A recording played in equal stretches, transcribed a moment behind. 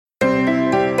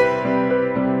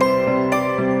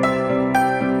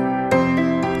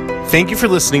Thank you for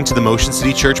listening to the Motion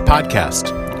City Church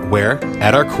podcast, where,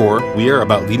 at our core, we are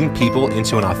about leading people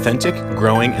into an authentic,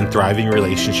 growing, and thriving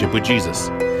relationship with Jesus.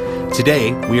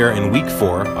 Today, we are in week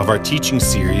 4 of our teaching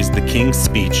series, The King's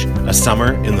Speech, a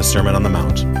summer in the Sermon on the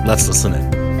Mount. Let's listen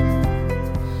in.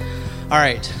 All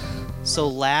right, so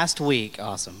last week,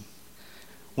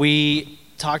 we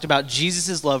talked about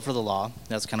Jesus' love for the law.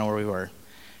 That's kind of where we were.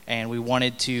 And we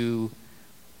wanted to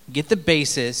get the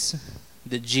basis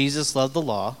that Jesus loved the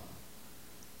law,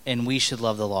 and we should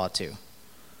love the law too.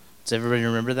 Does everybody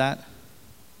remember that?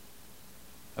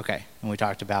 Okay, and we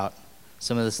talked about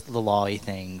some of the law-y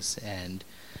things, and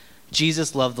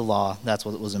Jesus loved the law. That's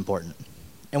what was important.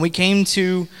 And we came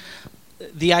to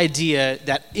the idea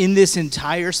that in this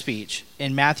entire speech,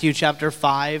 in Matthew chapter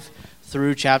 5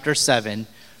 through chapter 7,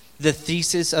 the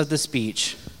thesis of the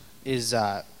speech is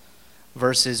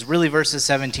verses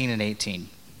 17 and 18.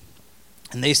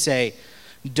 And they say,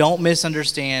 "Don't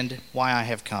misunderstand why I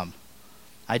have come.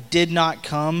 I did not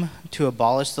come to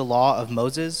abolish the law of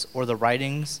Moses or the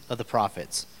writings of the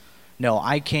prophets. No,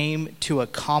 I came to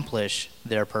accomplish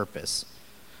their purpose.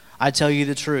 I tell you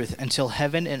the truth, until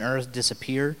heaven and earth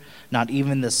disappear, not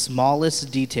even the smallest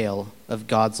detail of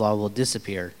God's law will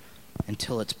disappear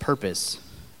until its purpose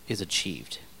is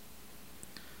achieved."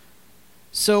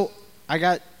 So I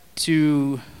got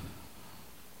to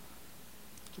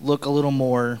look a little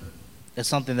more at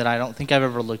something that I don't think I've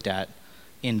ever looked at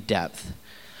in depth,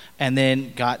 and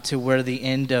then got to where the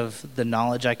end of the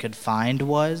knowledge I could find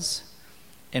was,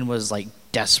 and was like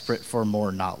desperate for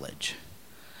more knowledge.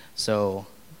 So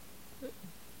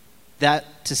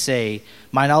that to say,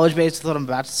 my knowledge base of what I'm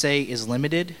about to say is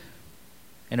limited,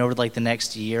 and over like the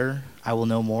next year I will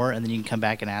know more, and then you can come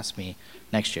back and ask me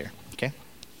next year, okay?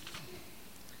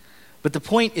 But the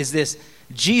point is this: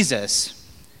 Jesus,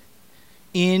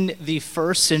 in the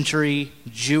first century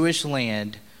Jewish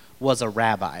land, was a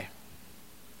rabbi.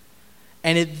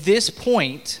 And at this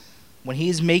point, when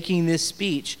he's making this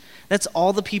speech, that's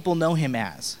all the people know him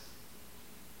as.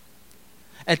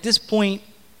 At this point,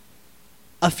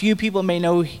 a few people may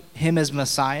know him as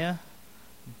Messiah,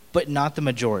 but not the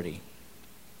majority.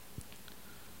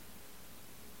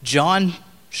 John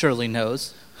surely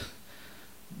knows,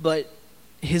 but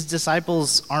his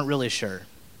disciples aren't really sure.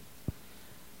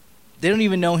 They don't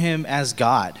even know him as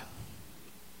God.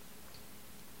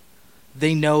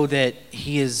 They know that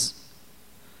he is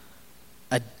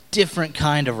a different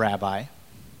kind of rabbi.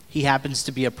 He happens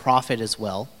to be a prophet as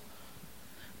well.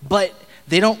 But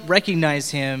they don't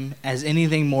recognize him as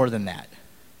anything more than that.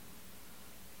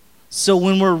 So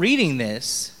when we're reading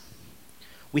this,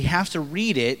 we have to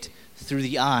read it through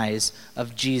the eyes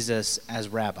of Jesus as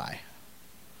rabbi.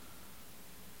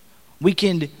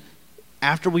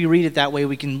 After we read it that way,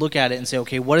 we can look at it and say,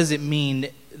 okay, what does it mean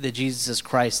that Jesus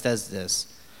Christ says this?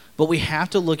 But we have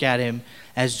to look at him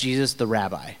as Jesus the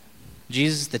rabbi,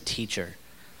 Jesus the teacher.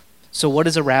 So what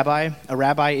is a rabbi? A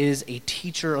rabbi is a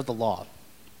teacher of the law.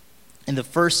 In the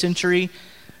first century,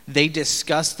 they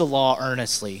discussed the law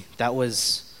earnestly. That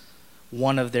was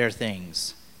one of their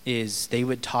things, is they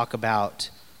would talk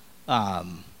about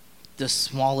the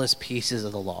smallest pieces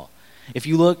of the law. If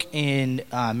you look in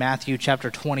Matthew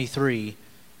chapter 23,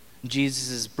 Jesus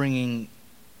is bringing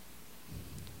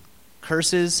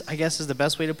curses, I guess is the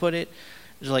best way to put it.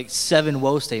 There's like 7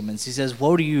 woe statements. He says,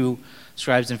 "Woe to you,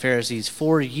 scribes and Pharisees,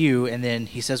 for you," and then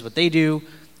he says what they do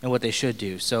and what they should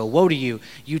do. So, woe to you.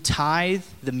 You tithe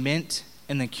the mint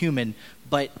and the cumin,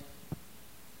 but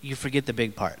you forget the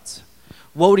big parts.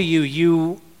 Woe to you,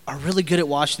 you are really good at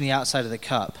washing the outside of the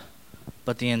cup,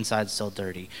 but the inside's still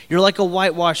dirty. You're like a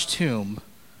whitewashed tomb,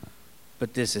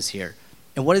 but this is here.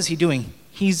 And what is he doing?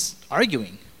 He's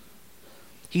arguing.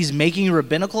 He's making a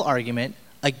rabbinical argument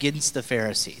against the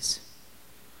Pharisees.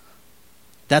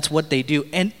 That's what they do.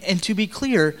 And to be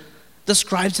clear, the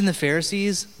scribes and the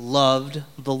Pharisees loved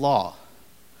the law.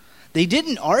 They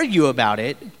didn't argue about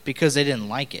it because they didn't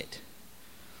like it.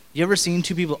 You ever seen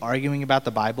 2 people arguing about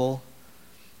the Bible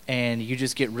and you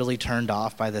just get really turned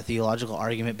off by the theological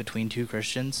argument between 2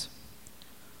 Christians?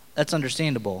 That's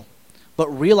understandable. But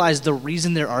realize the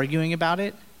reason they're arguing about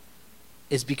it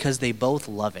is because they both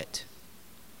love it.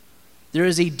 There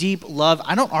is a deep love.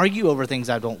 I don't argue over things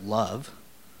I don't love,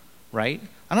 right?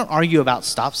 I don't argue about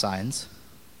stop signs.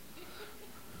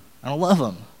 I don't love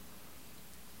them.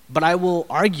 But I will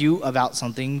argue about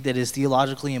something that is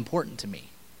theologically important to me.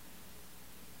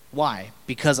 Why?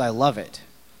 Because I love it.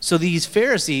 So these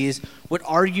Pharisees would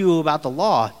argue about the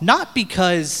law, not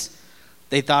because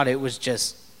they thought it was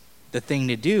just the thing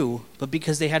to do, but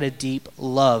because they had a deep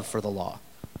love for the law.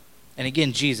 And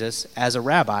again, Jesus, as a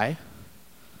rabbi,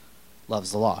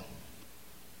 loves the law.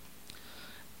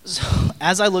 So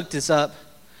as I looked this up,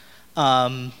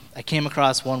 I came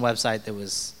across one website that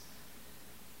was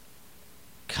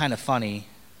kind of funny.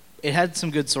 It had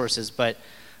some good sources, but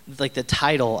like the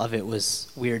title of it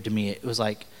was weird to me. It was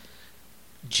like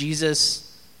Jesus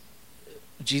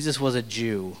was a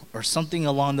Jew or something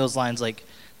along those lines, like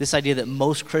this idea that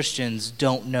most Christians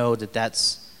don't know that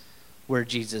that's where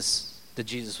Jesus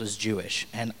was Jewish.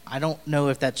 And I don't know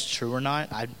if that's true or not.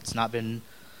 It's not been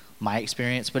my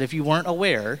experience, but if you weren't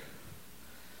aware,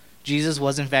 Jesus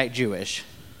was in fact Jewish.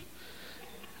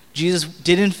 Jesus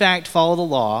did in fact follow the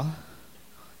law,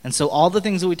 and so all the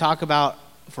things that we talk about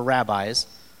for rabbis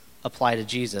apply to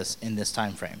Jesus in this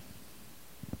time frame.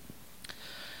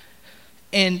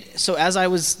 And so as I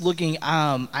was looking,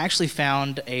 I actually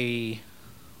found a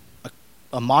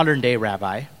modern day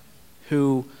rabbi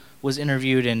who was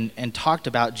interviewed and talked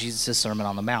about Jesus' Sermon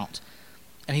on the Mount.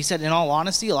 And he said, in all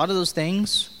honesty, a lot of those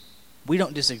things we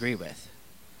don't disagree with.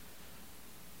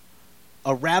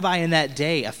 A rabbi in that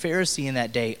day, a Pharisee in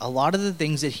that day, a lot of the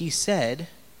things that he said,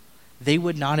 they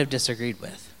would not have disagreed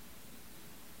with.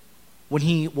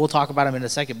 We'll talk about him in a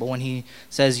second, but when he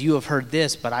says, you have heard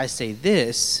this, but I say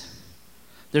this,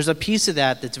 there's a piece of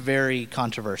that that's very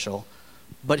controversial,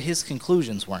 but his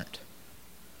conclusions weren't.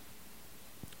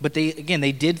 But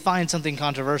they did find something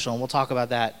controversial, and we'll talk about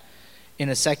that in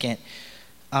a second.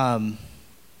 Well,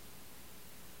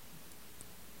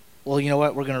 you know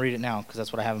what? We're going to read it now because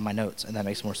that's what I have in my notes, and that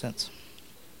makes more sense.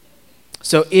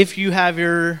 So if you have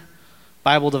your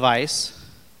Bible device,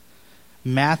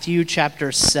 Matthew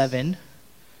chapter 7,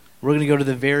 we're going to go to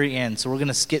the very end. So we're going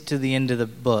to skip to the end of the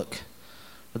book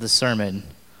of the sermon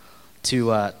to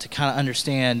kind of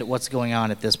understand what's going on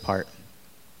at this part.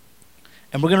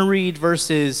 And we're going to read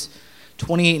verses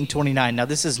 28 and 29. Now,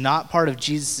 this is not part of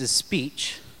Jesus'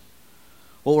 speech.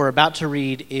 What we're about to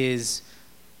read is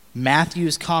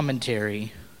Matthew's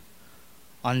commentary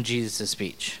on Jesus'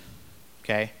 speech.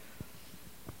 Okay?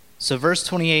 So verse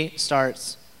 28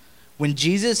 starts, when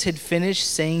Jesus had finished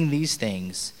saying these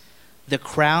things, the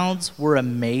crowds were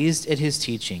amazed at his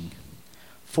teaching,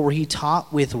 for he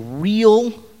taught with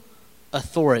real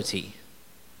authority,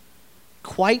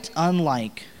 quite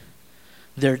unlike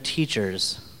their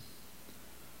teachers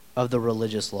of the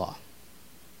religious law.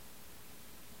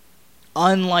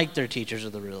 Unlike their teachers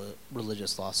of the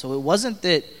religious law. So it wasn't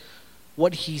that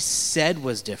what he said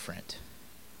was different.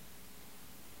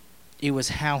 It was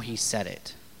how he said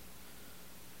it.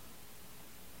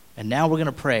 And now we're going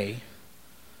to pray,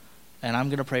 and I'm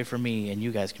going to pray for me, and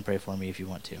you guys can pray for me if you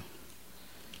want to.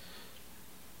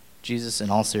 Jesus, in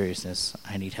all seriousness,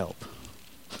 I need help.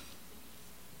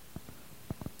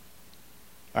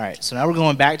 All right, so now we're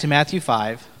going back to Matthew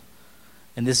 5,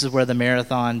 and this is where the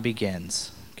marathon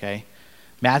begins, okay?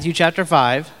 Matthew chapter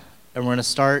 5, and we're going to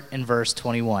start in verse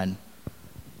 21.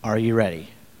 Are you ready?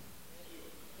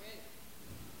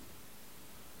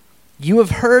 You have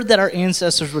heard that our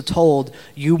ancestors were told,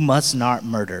 you must not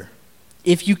murder.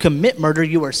 If you commit murder,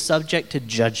 you are subject to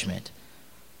judgment.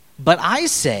 But I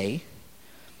say,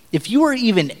 if you are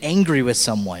even angry with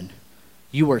someone,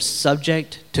 you are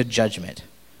subject to judgment.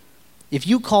 If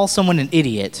you call someone an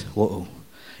idiot,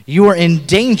 you are in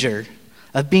danger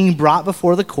of being brought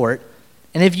before the court.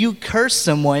 And if you curse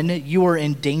someone, you are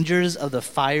in dangers of the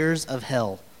fires of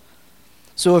hell.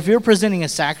 So if you're presenting a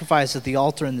sacrifice at the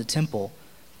altar in the temple,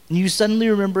 and you suddenly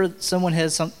remember someone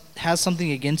has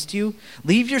something against you,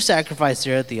 leave your sacrifice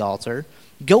there at the altar,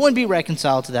 go and be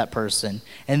reconciled to that person,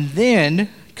 and then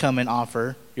come and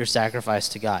offer your sacrifice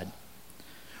to God.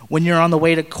 When you're on the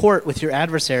way to court with your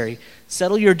adversary,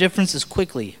 settle your differences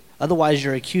quickly. Otherwise,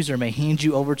 your accuser may hand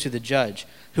you over to the judge,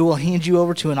 who will hand you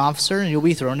over to an officer, and you'll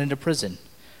be thrown into prison.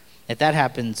 If that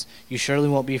happens, you surely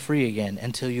won't be free again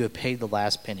until you have paid the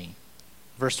last penny.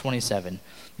 Verse 27,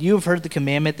 you have heard the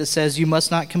commandment that says you must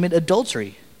not commit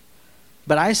adultery.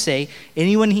 But I say,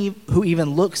 anyone who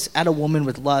even looks at a woman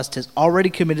with lust has already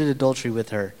committed adultery with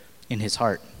her in his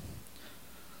heart.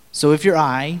 So if your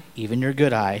eye, even your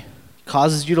good eye,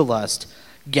 causes you to lust,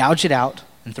 gouge it out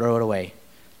and throw it away.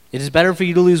 It is better for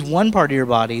you to lose one part of your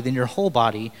body than your whole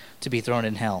body to be thrown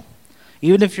in hell.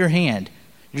 Even if your hand,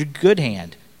 your good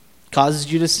hand,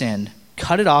 causes you to sin,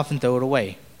 cut it off and throw it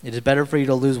away. It is better for you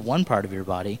to lose one part of your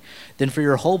body than for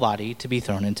your whole body to be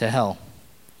thrown into hell.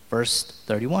 Verse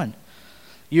 31.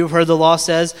 You have heard the law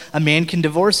says a man can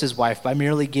divorce his wife by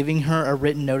merely giving her a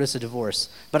written notice of divorce.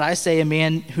 But I say a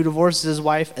man who divorces his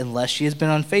wife, unless she has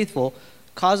been unfaithful,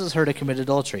 causes her to commit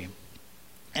adultery.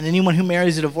 And anyone who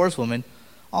marries a divorced woman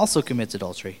also commits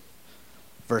adultery.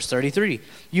 Verse 33.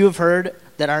 You have heard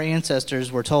that our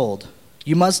ancestors were told,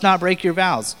 you must not break your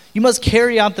vows. You must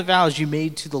carry out the vows you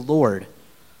made to the Lord.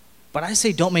 But I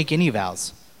say don't make any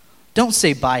vows. Don't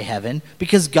say by heaven,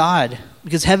 because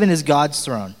heaven is God's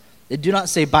throne. And do not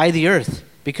say by the earth,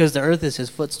 because the earth is his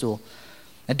footstool.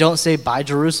 And don't say by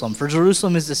Jerusalem, for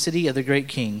Jerusalem is the city of the great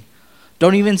king.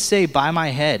 Don't even say by my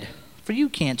head, for you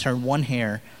can't turn one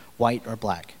hair white or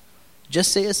black.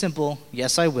 Just say a simple,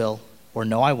 yes I will, or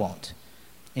no I won't.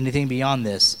 Anything beyond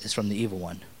this is from the evil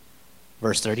one.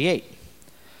 Verse 38.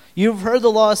 You've heard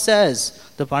the law says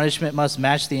the punishment must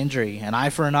match the injury, an eye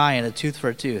for an eye and a tooth for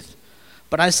a tooth.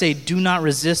 But I say, do not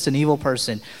resist an evil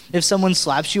person. If someone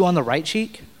slaps you on the right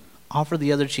cheek, offer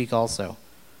the other cheek also.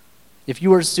 If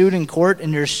you are sued in court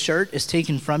and your shirt is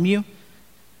taken from you,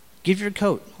 give your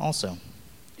coat also.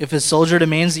 If a soldier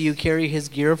demands that you carry his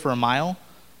gear for a mile,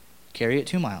 carry it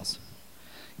 2 miles.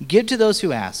 Give to those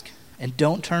who ask, and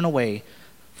don't turn away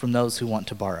from those who want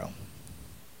to borrow.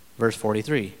 Verse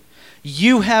 43.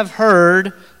 You have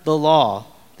heard the law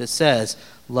that says,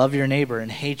 love your neighbor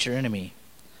and hate your enemy.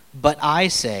 But I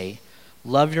say,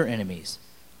 love your enemies.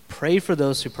 Pray for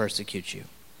those who persecute you.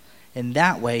 In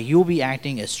that way, you will be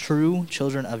acting as true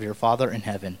children of your Father in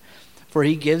heaven. For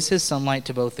he gives his sunlight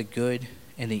to both the good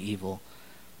and the evil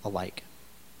alike.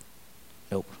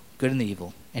 Good and the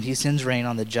evil. And he sends rain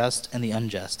on the just and the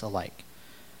unjust alike.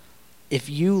 If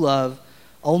you love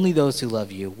only those who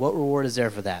love you, what reward is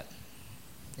there for that?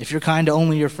 If you're kind to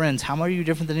only your friends, how are you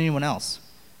different than anyone else?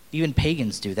 Even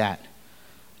pagans do that.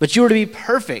 But you are to be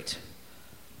perfect,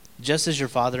 just as your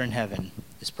Father in heaven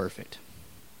is perfect.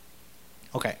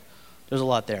 Okay, there's a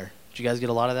lot there. Did you guys get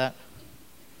a lot of that?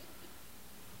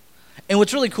 And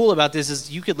what's really cool about this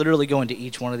is you could literally go into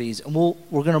each one of these, and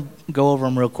we're going to go over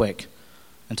them real quick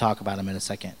and talk about them in a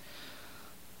second.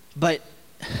 But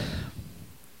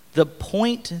the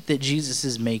point that Jesus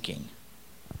is making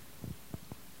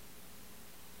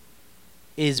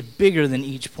is bigger than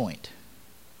each point.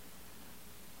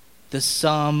 The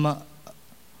sum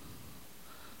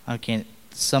of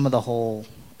the whole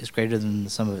is greater than the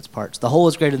sum of its parts. The whole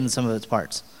is greater than the sum of its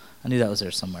parts. I knew that was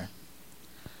there somewhere.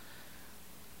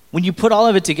 When you put all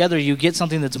of it together, you get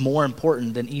something that's more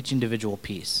important than each individual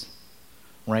piece,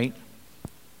 right?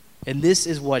 And this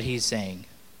is what he's saying.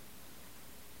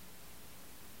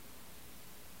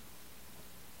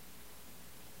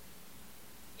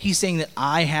 He's saying that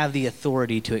I have the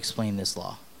authority to explain this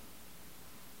law.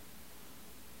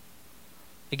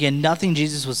 Again, nothing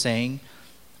Jesus was saying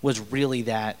was really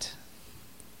that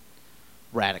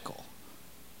radical,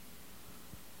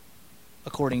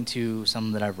 according to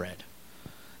some that I've read.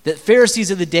 The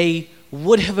Pharisees of the day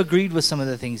would have agreed with some of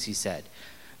the things he said.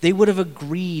 They would have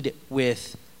agreed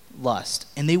with lust.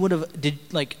 And they would have,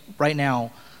 right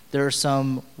now, there are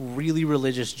some really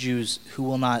religious Jews who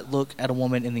will not look at a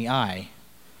woman in the eye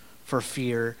for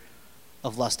fear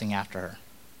of lusting after her.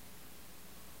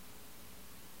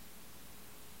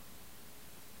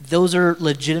 Those are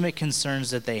legitimate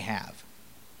concerns that they have.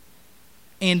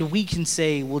 And we can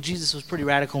say, well, Jesus was pretty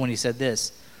radical when he said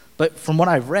this. But from what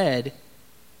I've read,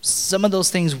 some of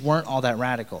those things weren't all that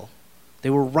radical. They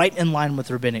were right in line with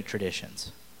rabbinic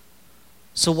traditions.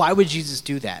 So why would Jesus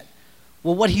do that?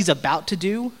 Well, what he's about to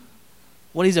do,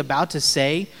 what he's about to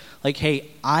say, like,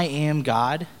 hey, I am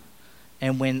God,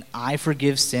 and when I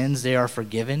forgive sins, they are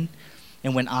forgiven,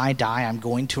 and when I die, I'm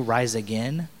going to rise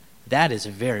again, that is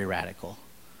very radical.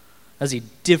 That's a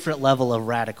different level of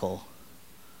radical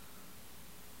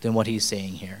than what he's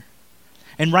saying here.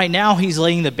 And right now, he's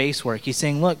laying the base work. He's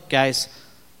saying, look, guys,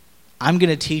 I'm going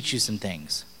to teach you some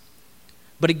things.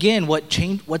 But again,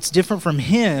 what's different from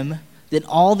him than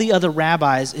all the other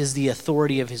rabbis is the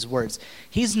authority of his words.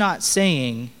 He's not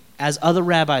saying as other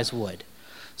rabbis would.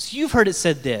 So you've heard it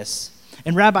said this,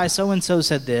 and Rabbi so-and-so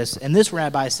said this, and this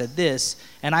rabbi said this,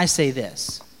 and I say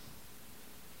this.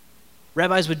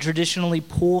 Rabbis would traditionally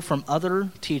pull from other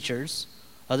teachers,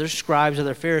 other scribes,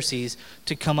 other Pharisees,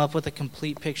 to come up with a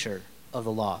complete picture of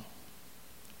the law.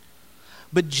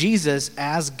 But Jesus,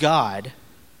 as God,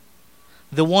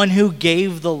 the one who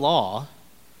gave the law,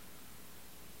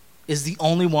 is the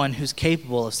only one who's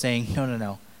capable of saying,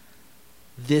 no,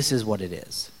 this is what it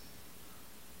is.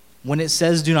 When it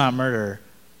says do not murder,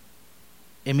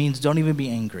 it means don't even be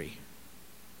angry.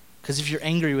 Because if you're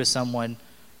angry with someone,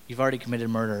 you've already committed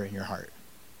murder in your heart.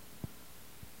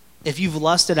 If you've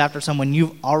lusted after someone,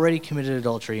 you've already committed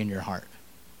adultery in your heart.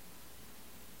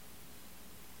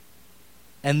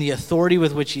 And the authority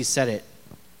with which he said it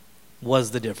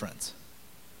was the difference.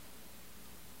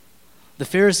 The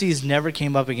Pharisees never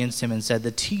came up against him and said,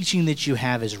 the teaching that you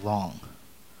have is wrong.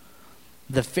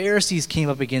 The Pharisees came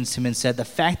up against him and said, the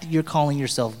fact that you're calling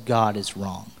yourself God is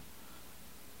wrong.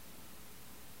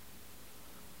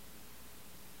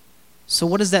 So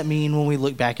what does that mean when we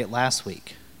look back at last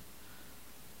week?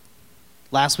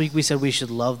 Last week we said we should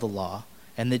love the law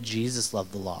and that Jesus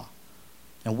loved the law.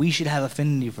 And we should have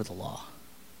affinity for the law.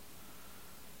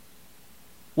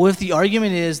 Well, if the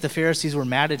argument is the Pharisees were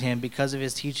mad at him because of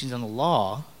his teachings on the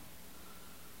law,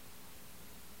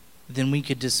 then we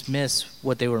could dismiss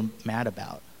what they were mad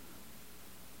about.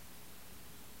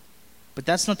 But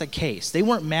that's not the case. They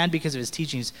weren't mad because of his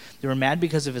teachings. They were mad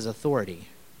because of his authority.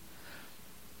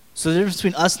 So the difference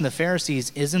between us and the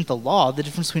Pharisees isn't the law. The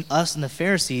difference between us and the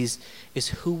Pharisees is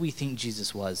who we think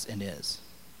Jesus was and is.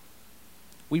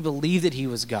 We believe that he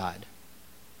was God,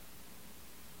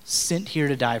 sent here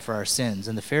to die for our sins.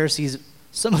 And the Pharisees,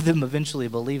 some of them eventually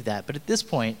believed that. But at this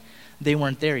point, they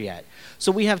weren't there yet.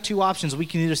 So we have two options. We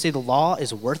can either say the law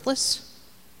is worthless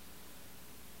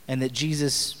and that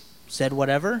Jesus said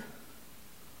whatever,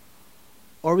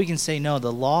 or we can say, no,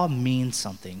 the law means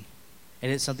something,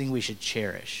 and it's something we should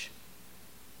cherish.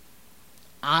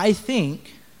 I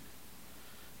think,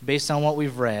 based on what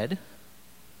we've read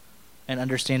and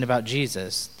understand about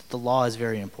Jesus, that the law is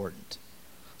very important.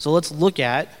 So let's look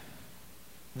at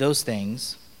those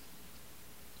things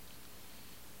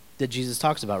that Jesus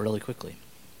talks about really quickly.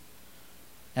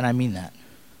 And I mean that.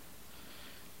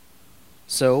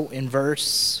 So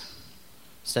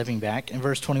stepping back, in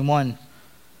verse 21,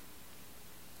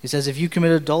 he says, if you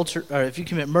commit adultery, or if you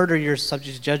commit murder, you're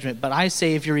subject to judgment. But I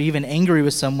say, if you're even angry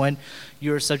with someone,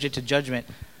 you're subject to judgment.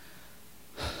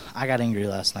 I got angry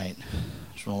last night.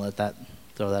 Just want to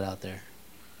throw that out there.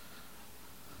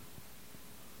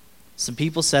 Some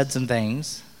people said some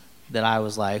things that I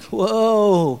was like,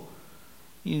 whoa,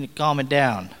 you need to calm it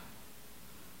down.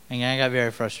 And I got very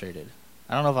frustrated.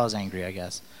 I don't know if I was angry, I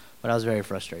guess, but I was very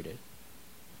frustrated.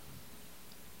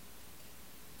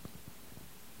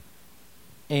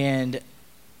 And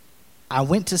I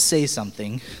went to say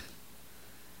something,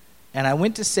 and I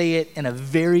went to say it in a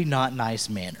very not nice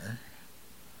manner.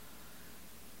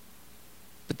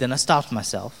 But then I stopped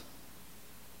myself,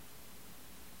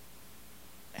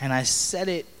 and I said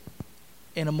it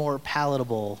in a more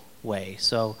palatable way.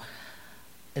 So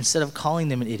instead of calling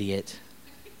them an idiot,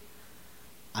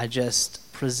 I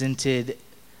just presented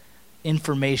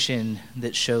information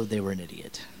that showed they were an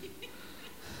idiot.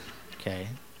 Okay?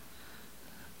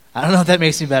 I don't know if that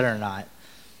makes me better or not,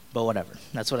 but whatever.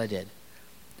 That's what I did.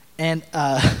 And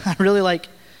I really like,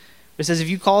 it says if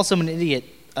you call someone an idiot,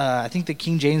 I think the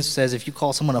King James says if you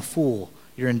call someone a fool,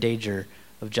 you're in danger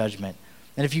of judgment.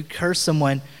 And if you curse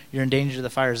someone, you're in danger of the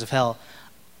fires of hell.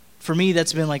 For me,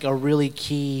 that's been like a really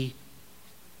key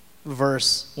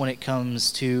verse when it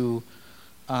comes to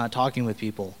talking with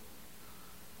people.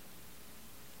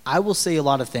 I will say a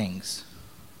lot of things,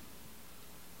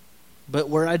 but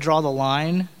where I draw the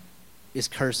line is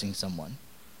cursing someone.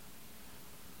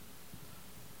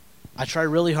 I try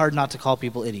really hard not to call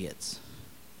people idiots.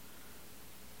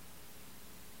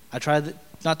 I try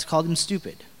not to call them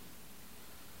stupid.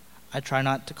 I try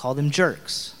not to call them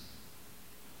jerks.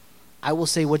 I will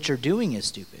say what you're doing is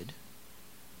stupid,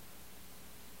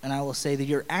 and I will say that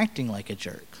you're acting like a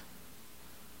jerk.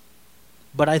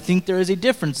 But I think there is a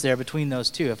difference there between those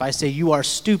two. If I say you are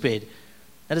stupid,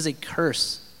 that is a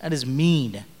curse. That is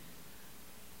mean.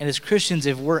 And as Christians,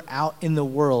 if we're out in the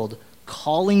world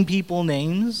calling people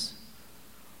names,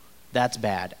 that's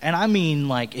bad. And I mean,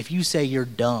 like, if you say you're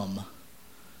dumb,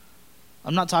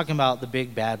 I'm not talking about the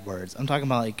big bad words. I'm talking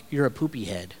about, like, you're a poopy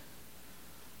head,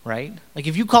 right? Like,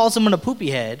 if you call someone a poopy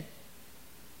head,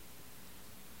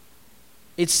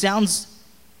 it sounds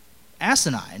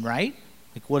asinine, right?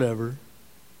 Like, whatever,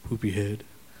 poopy head.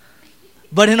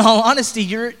 But in all honesty,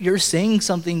 you're saying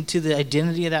something to the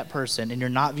identity of that person, and you're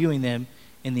not viewing them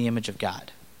in the image of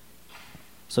God.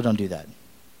 So don't do that.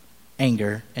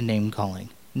 Anger and name calling.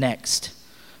 Next,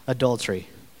 adultery.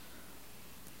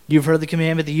 You've heard the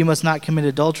commandment that you must not commit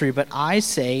adultery, but I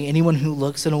say anyone who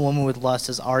looks at a woman with lust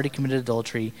has already committed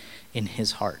adultery in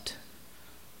his heart.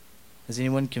 Is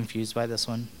anyone confused by this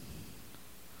one?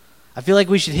 I feel like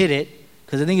we should hit it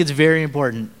because I think it's very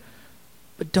important.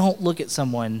 But don't look at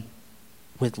someone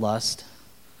with lust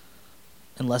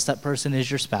unless that person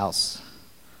is your spouse,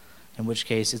 in which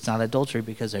case it's not adultery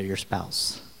because they're your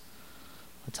spouse.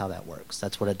 That's how that works.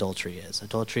 That's what adultery is.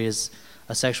 Adultery is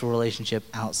a sexual relationship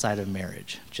outside of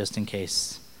marriage, just in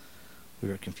case we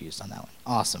were confused on that one.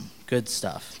 Awesome. Good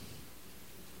stuff.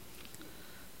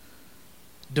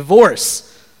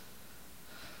 Divorce.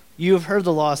 You have heard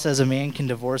the law says a man can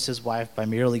divorce his wife by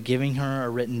merely giving her a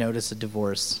written notice of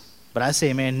divorce. But I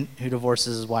say a man who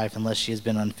divorces his wife unless she has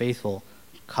been unfaithful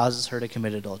causes her to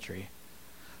commit adultery.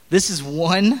 This is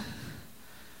one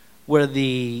where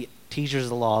the teachers of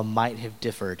the law might have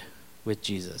differed with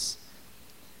Jesus.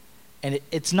 And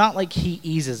it's not like he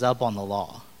eases up on the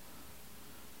law.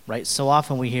 right? So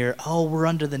often we hear, oh, we're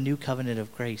under the new covenant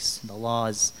of grace. The law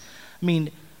is, I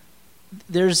mean,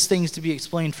 there's things to be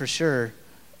explained for sure,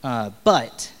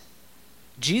 but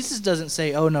Jesus doesn't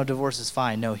say, oh, no, divorce is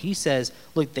fine. No, he says,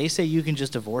 look, they say you can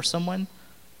just divorce someone.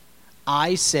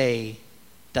 I say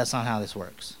that's not how this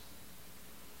works.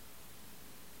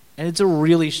 And it's a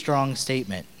really strong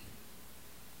statement.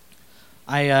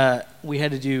 We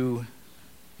had to do,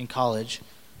 in college,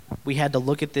 we had to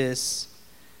look at this,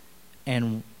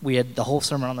 and we had the whole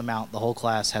Sermon on the Mount, the whole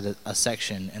class had a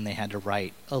section, and they had to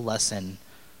write a lesson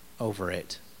over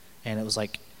it. And it was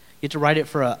like, you had to write it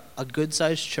for a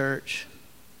good-sized church,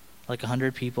 like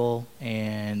 100 people,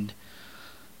 and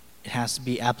it has to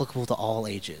be applicable to all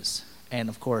ages. And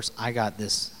of course, I got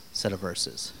this set of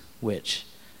verses, which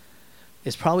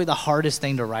is probably the hardest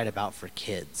thing to write about for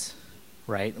kids,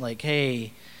 right? Like,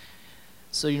 hey,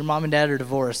 so your mom and dad are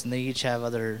divorced, and they each have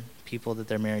other people that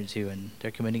they're married to, and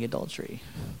they're committing adultery.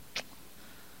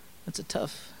 It's a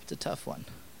tough one.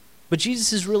 But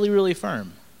Jesus is really, really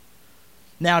firm.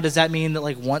 Now, does that mean that,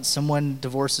 like, once someone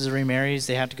divorces or remarries,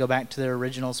 they have to go back to their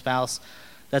original spouse?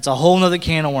 That's a whole nother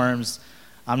can of worms.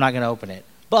 I'm not going to open it.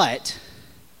 But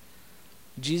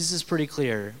Jesus is pretty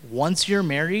clear. Once you're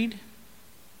married,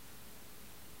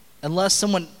 unless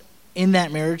someone in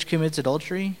that marriage commits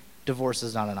adultery, divorce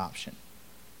is not an option.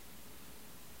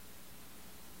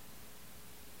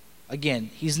 Again,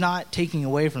 he's not taking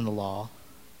away from the law.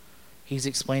 He's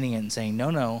explaining it and saying,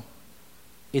 no,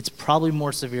 it's probably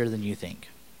more severe than you think.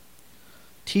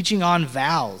 Teaching on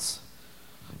vows.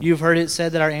 You've heard it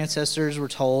said that our ancestors were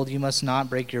told, you must not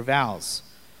break your vows.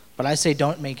 But I say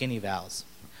don't make any vows.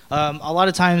 A lot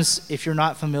of times, if you're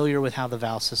not familiar with how the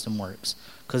vow system works,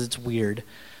 because it's weird,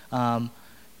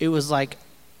 it was like,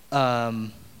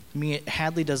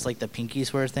 Hadley does like the pinky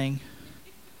swear thing,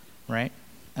 right?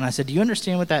 And I said, do you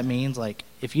understand what that means? Like,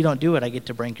 if you don't do it, I get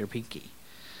to break your pinky.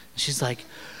 She's like,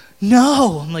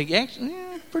 no. I'm like, actually,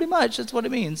 pretty much, that's what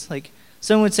it means. Like,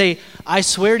 someone would say, I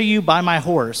swear to you by my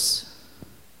horse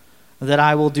that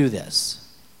I will do this.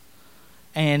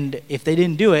 And if they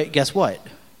didn't do it, guess what?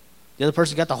 The other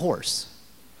person got the horse,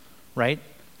 right?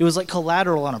 It was like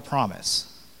collateral on a promise.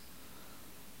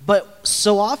 But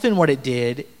so often what it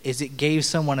did is it gave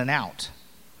someone an out,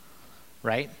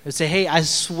 right? It would say, hey, I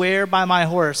swear by my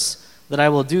horse that I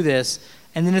will do this.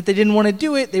 And then if they didn't want to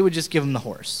do it, they would just give them the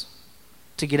horse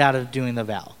to get out of doing the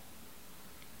vow.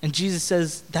 And Jesus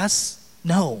says,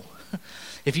 no.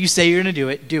 If you say you're going to do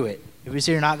it, do it. If you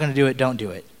say you're not going to do it, don't do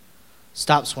it.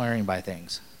 Stop swearing by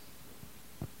things.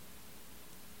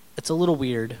 It's a little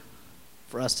weird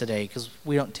for us today because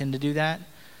we don't tend to do that,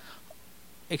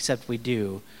 except we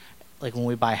do. Like when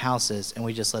we buy houses and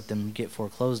we just let them get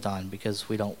foreclosed on because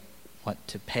we don't want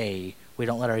to pay. We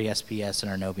don't let our yes be yes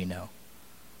and our no be no.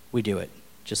 We do it,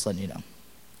 just letting you know.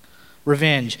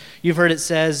 Revenge. You've heard it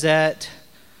says that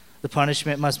the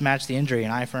punishment must match the injury,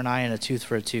 an eye for an eye and a tooth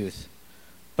for a tooth.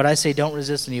 But I say don't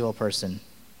resist an evil person.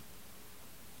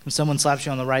 When someone slaps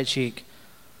you on the right cheek,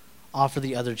 offer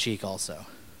the other cheek also.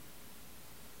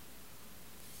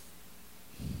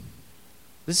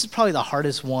 This is probably the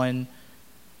hardest one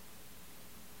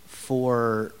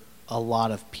for a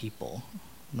lot of people.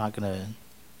 I don't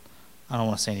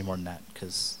want to say any more than that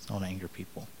because I don't want to anger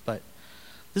people. But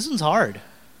this one's hard.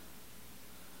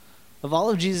 Of all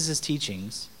of Jesus'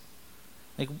 teachings,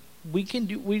 like we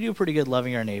do a pretty good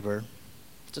loving our neighbor.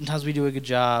 Sometimes we do a good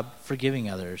job forgiving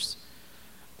others.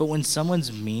 But when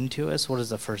someone's mean to us, what is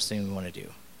the first thing we want to do?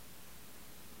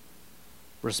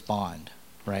 Respond,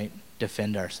 right?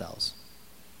 Defend ourselves.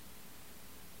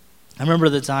 I remember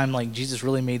the time like Jesus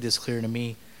really made this clear to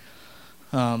me.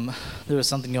 There was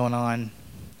something going on.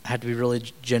 I had to be really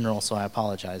general, so I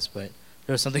apologize, but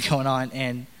there was something going on,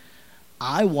 and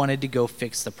I wanted to go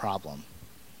fix the problem.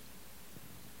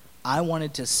 I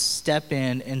wanted to step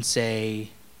in and say,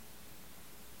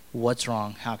 what's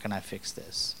wrong? How can I fix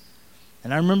this?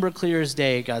 And I remember clear as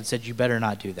day, God said, you better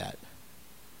not do that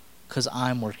because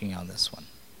I'm working on this one.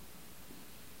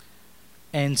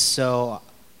 And so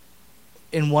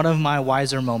in one of my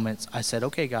wiser moments, I said,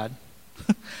 okay, God,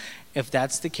 if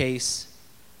that's the case,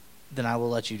 then I will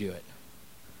let you do it.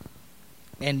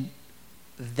 And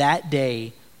that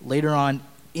day, later on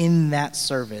in that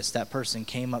service, that person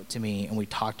came up to me and we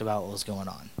talked about what was going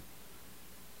on.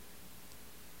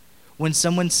 When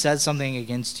someone says something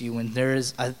against you, when there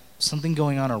is something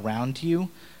going on around you,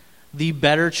 the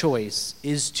better choice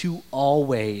is to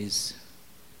always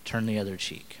turn the other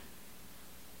cheek.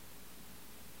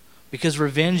 Because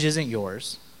revenge isn't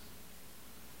yours.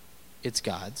 It's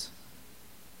God's.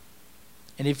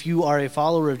 And if you are a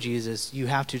follower of Jesus, you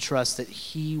have to trust that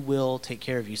he will take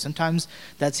care of you. Sometimes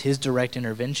that's his direct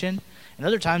intervention, and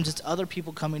other times it's other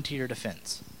people coming to your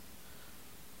defense.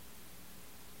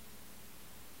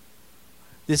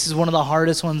 This is one of the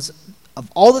hardest ones. Of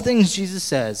all the things Jesus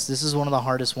says, this is one of the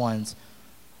hardest ones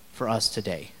for us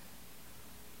today.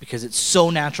 Because it's so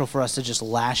natural for us to just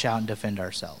lash out and defend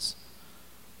ourselves.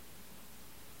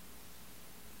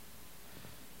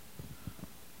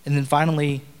 And then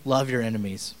finally, love your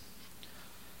enemies.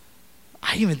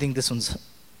 I even think this one's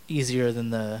easier than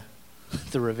the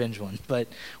revenge one, but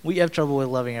we have trouble with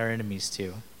loving our enemies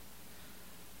too.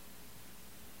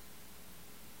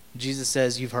 Jesus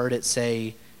says, you've heard it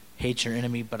say, hate your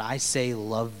enemy, but I say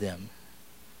love them.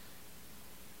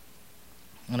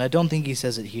 And I don't think he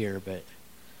says it here, but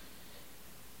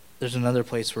there's another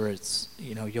place where it's,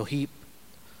 you'll heap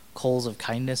coals of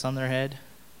kindness on their head.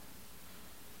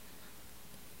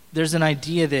 There's an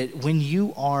idea that when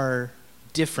you are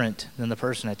different than the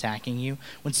person attacking you,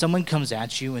 when someone comes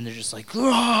at you and they're just like,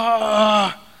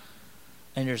 "Ah!"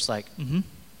 and you're just like,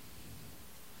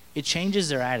 it changes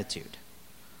their attitude.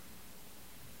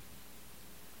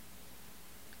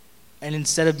 And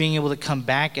instead of being able to come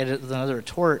back at it with another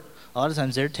retort, a lot of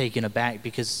times they're taken aback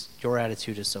because your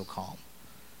attitude is so calm.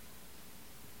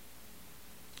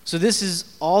 So this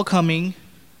is all coming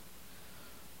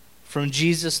from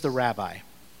Jesus the rabbi.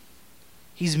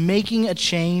 He's making a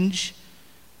change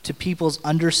to people's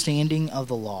understanding of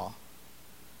the law.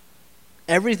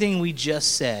 Everything we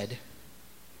just said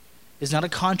is not a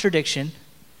contradiction.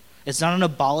 It's not an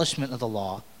abolishment of the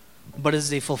law, but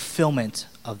is a fulfillment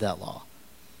of that law.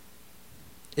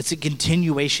 It's a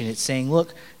continuation. It's saying,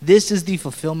 look, this is the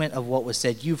fulfillment of what was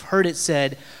said. You've heard it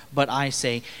said, but I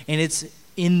say. And it's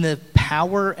in the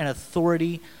power and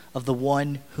authority of the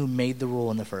one who made the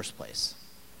rule in the first place.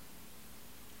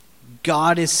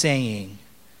 God is saying,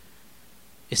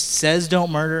 it says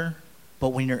don't murder, but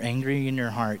when you're angry in your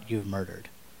heart, you've murdered.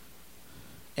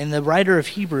 And the writer of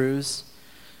Hebrews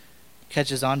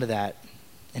catches on to that.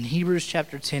 In Hebrews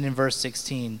chapter 10 and verse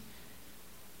 16,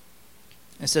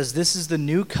 it says, this is the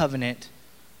new covenant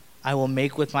I will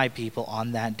make with my people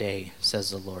on that day, says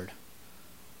the Lord.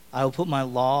 I will put my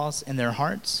laws in their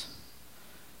hearts,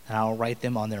 and I will write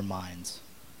them on their minds.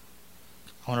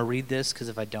 I want to read this because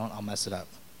if I don't, I'll mess it up.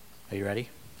 Are you ready?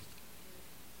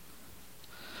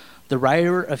 The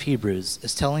writer of Hebrews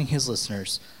is telling his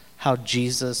listeners how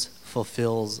Jesus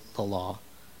fulfills the law.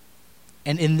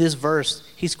 And in this verse,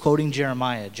 he's quoting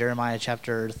Jeremiah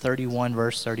chapter 31,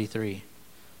 verse 33,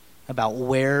 about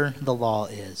where the law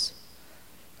is.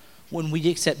 When we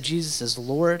accept Jesus as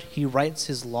Lord, he writes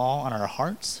his law on our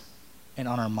hearts and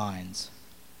on our minds.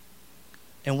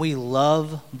 And we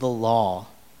love the law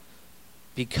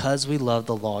because we love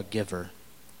the lawgiver.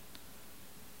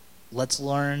 Let's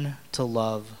learn to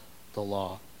love the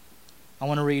law. I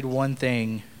want to read one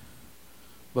thing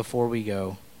before we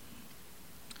go.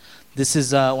 This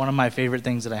is one of my favorite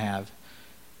things that I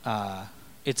have.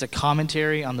 It's a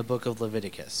commentary on the book of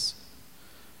Leviticus.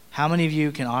 How many of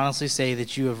you can honestly say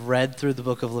that you have read through the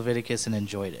book of Leviticus and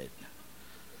enjoyed it?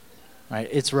 Right?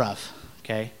 It's rough,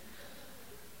 okay?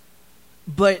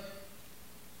 But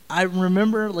I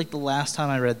remember the last time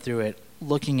I read through it,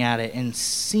 looking at it and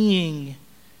seeing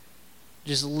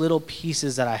just little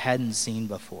pieces that I hadn't seen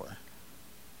before.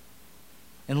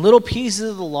 And little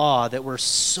pieces of the law that were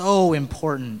so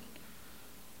important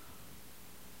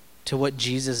to what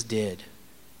Jesus did.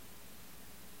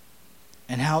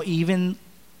 And how even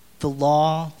the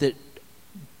law that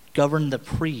governed the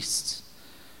priests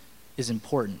is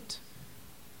important.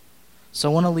 So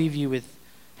I want to leave you with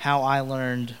how I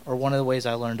learned, or one of the ways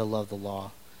I learned to love the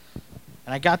law.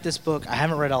 And I got this book. I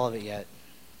haven't read all of it yet.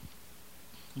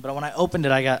 But when I opened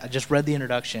it, I just read the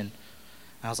introduction. And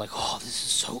I was like, oh, this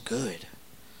is so good.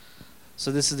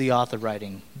 So this is the author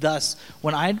writing. Thus,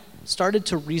 when I started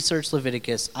to research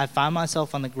Leviticus, I found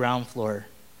myself on the ground floor.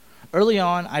 Early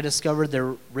on, I discovered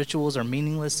their rituals are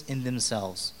meaningless in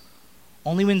themselves.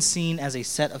 Only when seen as a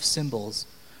set of symbols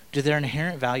do their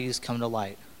inherent values come to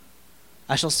light.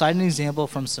 I shall cite an example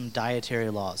from some dietary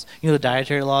laws. You know the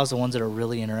dietary laws, the ones that are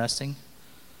really interesting?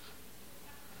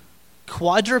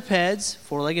 Quadrupeds,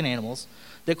 four-legged animals,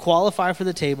 that qualify for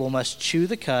the table must chew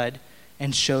the cud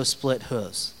and show split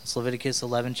hooves. That's Leviticus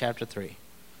 11, chapter 3.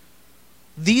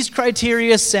 These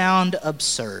criteria sound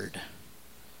absurd,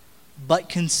 but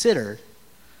consider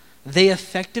they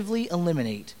effectively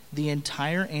eliminate the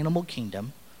entire animal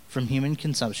kingdom from human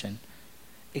consumption,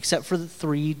 except for the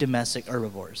three domestic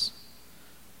herbivores: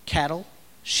 cattle,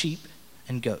 sheep,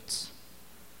 and goats.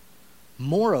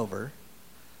 Moreover,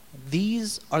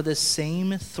 these are the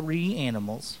same three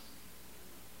animals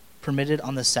permitted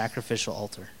on the sacrificial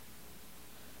altar.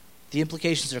 The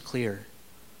implications are clear.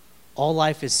 All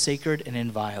life is sacred and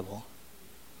inviolable.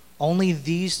 Only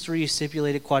these three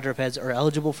stipulated quadrupeds are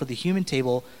eligible for the human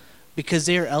table because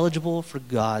they are eligible for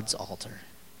God's altar.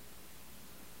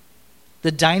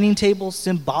 The dining table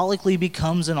symbolically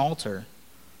becomes an altar,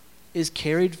 is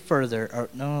carried further,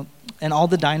 and all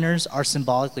the diners are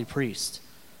symbolically priests.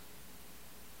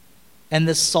 And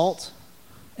the salt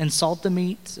the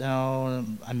meat. Oh,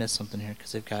 I missed something here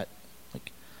because they've got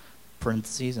like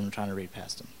parentheses and I'm trying to read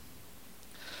past them.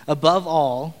 Above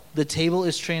all, the table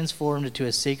is transformed into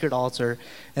a sacred altar,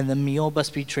 and the meal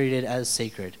must be treated as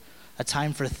sacred, a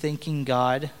time for thanking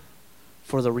God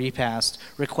for the repast,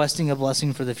 requesting a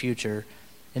blessing for the future,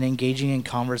 and engaging in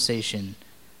conversation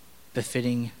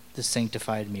befitting the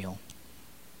sanctified meal.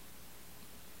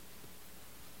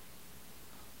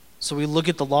 So we look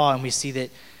at the law and we see that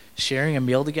sharing a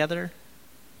meal together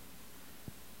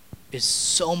is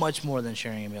so much more than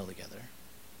sharing a meal together.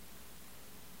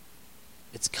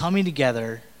 It's coming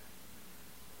together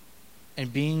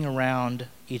and being around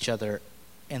each other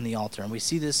in the altar. And we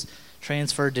see this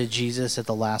transferred to Jesus at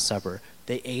the Last Supper.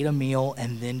 They ate a meal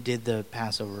and then did the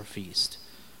Passover feast.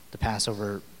 The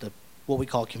Passover, what we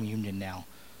call communion now.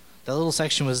 That little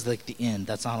section was like the end.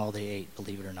 That's not all they ate,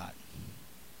 believe it or not.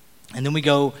 And then we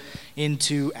go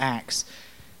into Acts,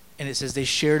 and it says they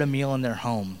shared a meal in their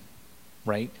home,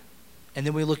 right? And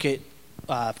then we look at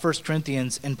 1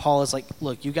 Corinthians, and Paul is like,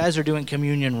 look, you guys are doing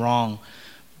communion wrong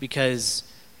because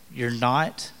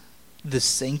the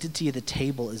sanctity of the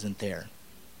table isn't there.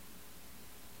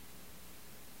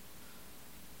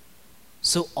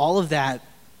 So all of that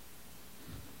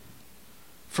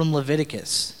from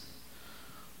Leviticus,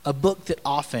 a book that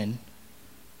often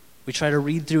we try to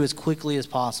read through as quickly as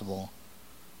possible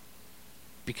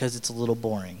because it's a little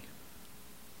boring.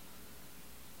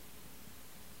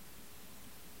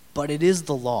 But it is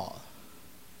the law.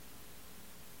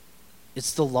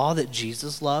 It's the law that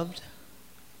Jesus loved.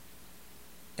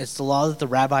 It's the law that the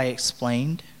rabbi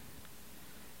explained.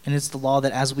 And it's the law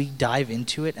that as we dive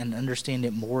into it and understand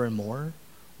it more and more,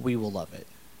 we will love it.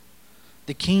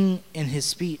 The king in his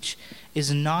speech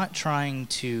is not trying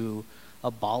to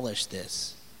abolish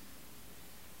this.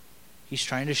 He's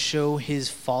trying to show his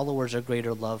followers a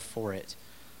greater love for it,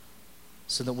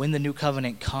 so that when the new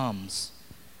covenant comes,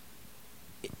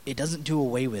 it doesn't do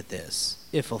away with this.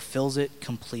 It fulfills it,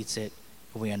 completes it,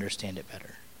 and we understand it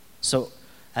better. So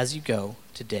as you go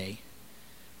today,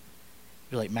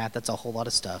 you're like, Matt, that's a whole lot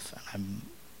of stuff. I'm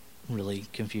really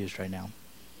confused right now.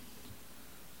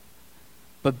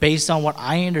 But based on what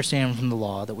I understand from the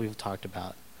law that we've talked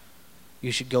about,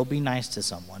 you should go be nice to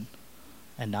someone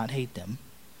and not hate them.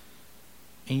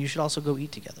 And you should also go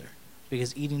eat together,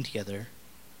 because eating together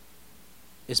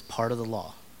is part of the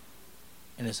law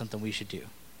and it's something we should do.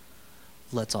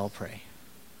 Let's all pray.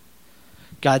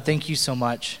 God, thank you so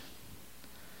much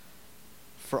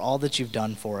for all that you've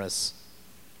done for us.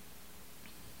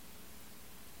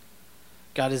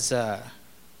 God, as I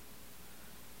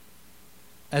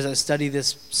study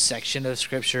this section of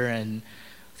Scripture and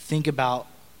think about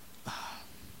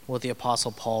what the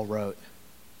Apostle Paul wrote,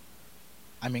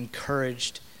 I'm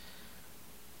encouraged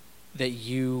that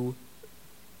you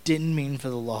didn't mean for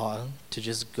the law to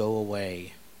just go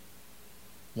away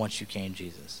once you came,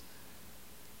 Jesus.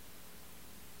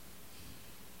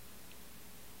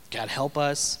 God, help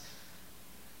us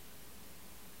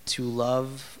to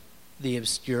love the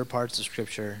obscure parts of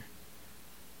Scripture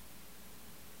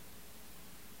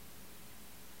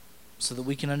so that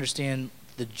we can understand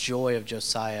the joy of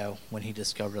Josiah when he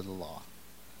discovered the law.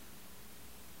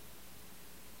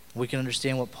 We can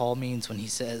understand what Paul means when he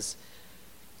says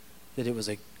that it was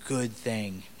a good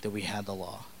thing that we had the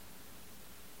law.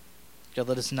 God,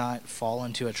 let us not fall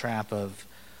into a trap of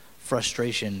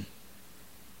frustration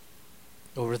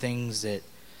over things that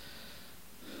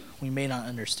we may not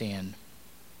understand.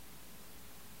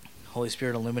 Holy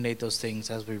Spirit, illuminate those things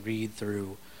as we read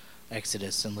through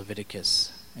Exodus and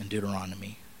Leviticus and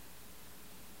Deuteronomy.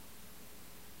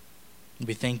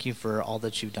 We thank you for all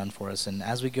that you've done for us. And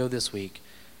as we go this week,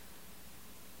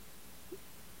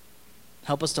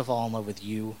 help us to fall in love with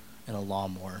you and the law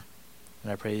more.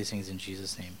 And I pray these things in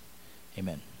Jesus' name.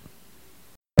 Amen.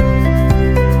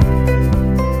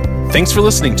 Thanks for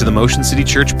listening to the Motion City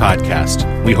Church podcast.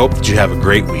 We hope that you have a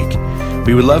great week.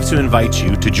 We would love to invite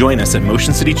you to join us at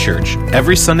Motion City Church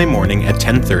every Sunday morning at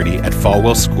 10:30 at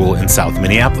Falwell School in South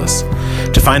Minneapolis.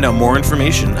 To find out more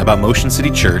information about Motion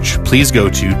City Church, please go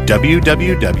to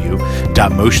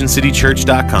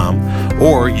www.motioncitychurch.com,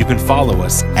 or you can follow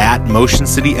us at Motion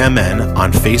City MN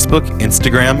on Facebook,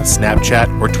 Instagram,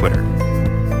 Snapchat, or Twitter.